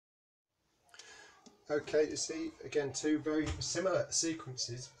Okay, you see, again, two very similar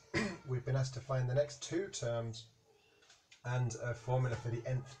sequences. We've been asked to find the next two terms and a formula for the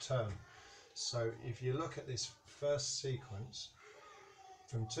nth term. So if you look at this first sequence,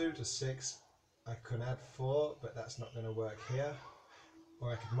 from 2 to 6, I can add 4, but that's not going to work here.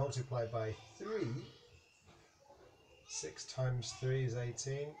 Or I could multiply by 3. 6 times 3 is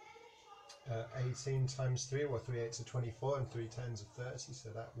 18. 18 times 3, well, 3 8s are 24, and 3 10s are 30, so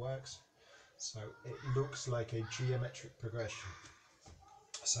that works. So it looks like a geometric progression.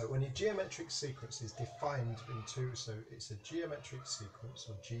 So when your geometric sequence is defined in two, so it's a geometric sequence,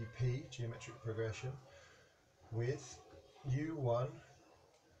 or GP, geometric progression, with U1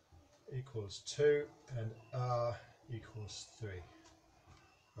 equals 2 and R equals 3.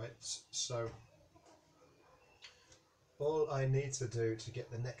 Right, so all I need to do to get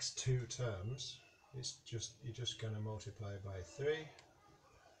the next two terms is you're just going to multiply by 3,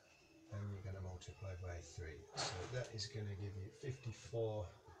 and you're going to multiply by 3. So that is going to give you 54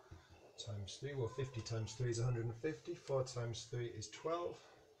 times 3. Well, 50 times 3 is 150. 4 times 3 is 12.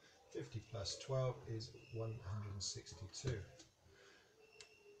 50 plus 12 is 162.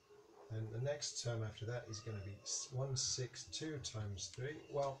 And the next term after that is going to be 162 times 3.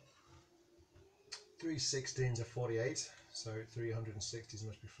 Well, 3 16s are 48, so 360s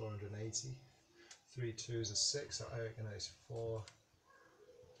must be 480. 3 2s are 6, so I reckon it's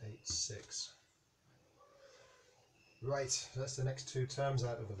 486. Right, so that's the next two terms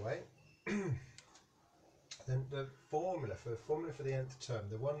out of the way. Then the formula for the nth term,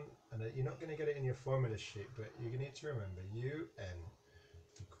 the one, and you're not going to get it in your formula sheet, but you need to remember un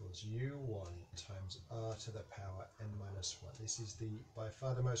equals u1 times r to the power n minus 1. This is by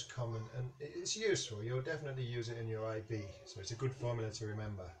far the most common, and it's useful. You'll definitely use it in your IB, so it's a good formula to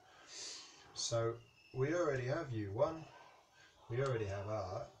remember. So we already have u1, we already have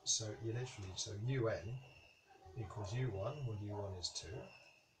r, so you literally, so un equals u1, well u1 is 2,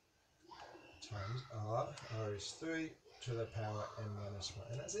 times r is 3 to the power n minus 1,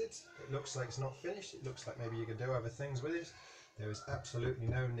 and that's it. It looks like it's not finished, it looks like maybe you can do other things with it. There is absolutely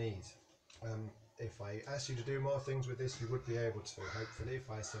no need. If I asked you to do more things with this, you would be able to, hopefully. If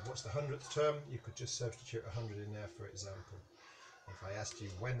I said, what's the 100th term, you could just substitute 100 in there, for example. If I asked you,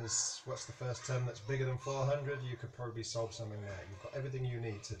 what's the first term that's bigger than 400, you could probably solve something there. You've got everything you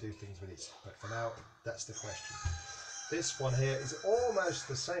need to do things with it, but for now, that's the question. This one here is almost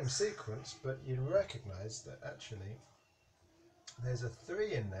the same sequence, but you recognise that actually there's a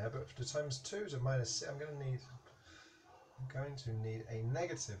 3 in there, but for times 2 is a minus 6, I'm going to need a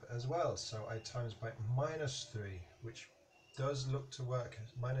negative as well, so I times by minus 3, which does look to work.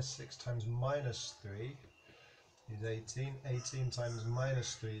 Minus 6 times minus 3 is 18, 18 times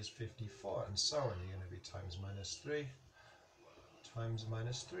minus 3 is 54, and so on. You're going to be times minus 3 times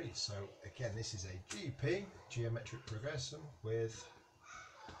minus 3. So again, this is a GP, geometric progression, with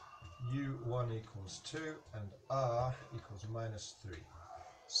u1 equals 2 and r equals minus 3.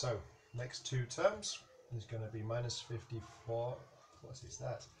 So next two terms is going to be minus 54, what is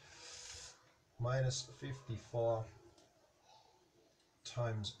that? Minus 54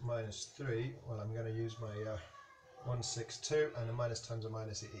 times minus 3, well, I'm going to use my 162, and a minus times a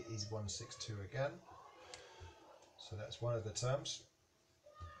minus, it is 162 again. So that's one of the terms.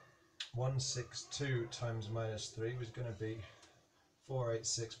 162 times minus 3 was going to be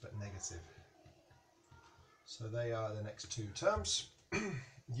 486, but negative. So they are the next two terms.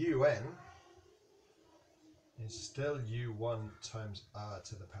 un is still u1 times r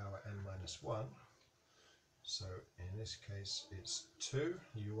to the power n minus 1. So in this case it's 2,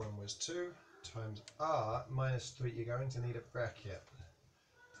 u1 was 2, times r minus 3. You're going to need a bracket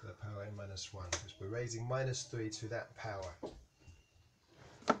to the power n minus 1, because we're raising minus 3 to that power.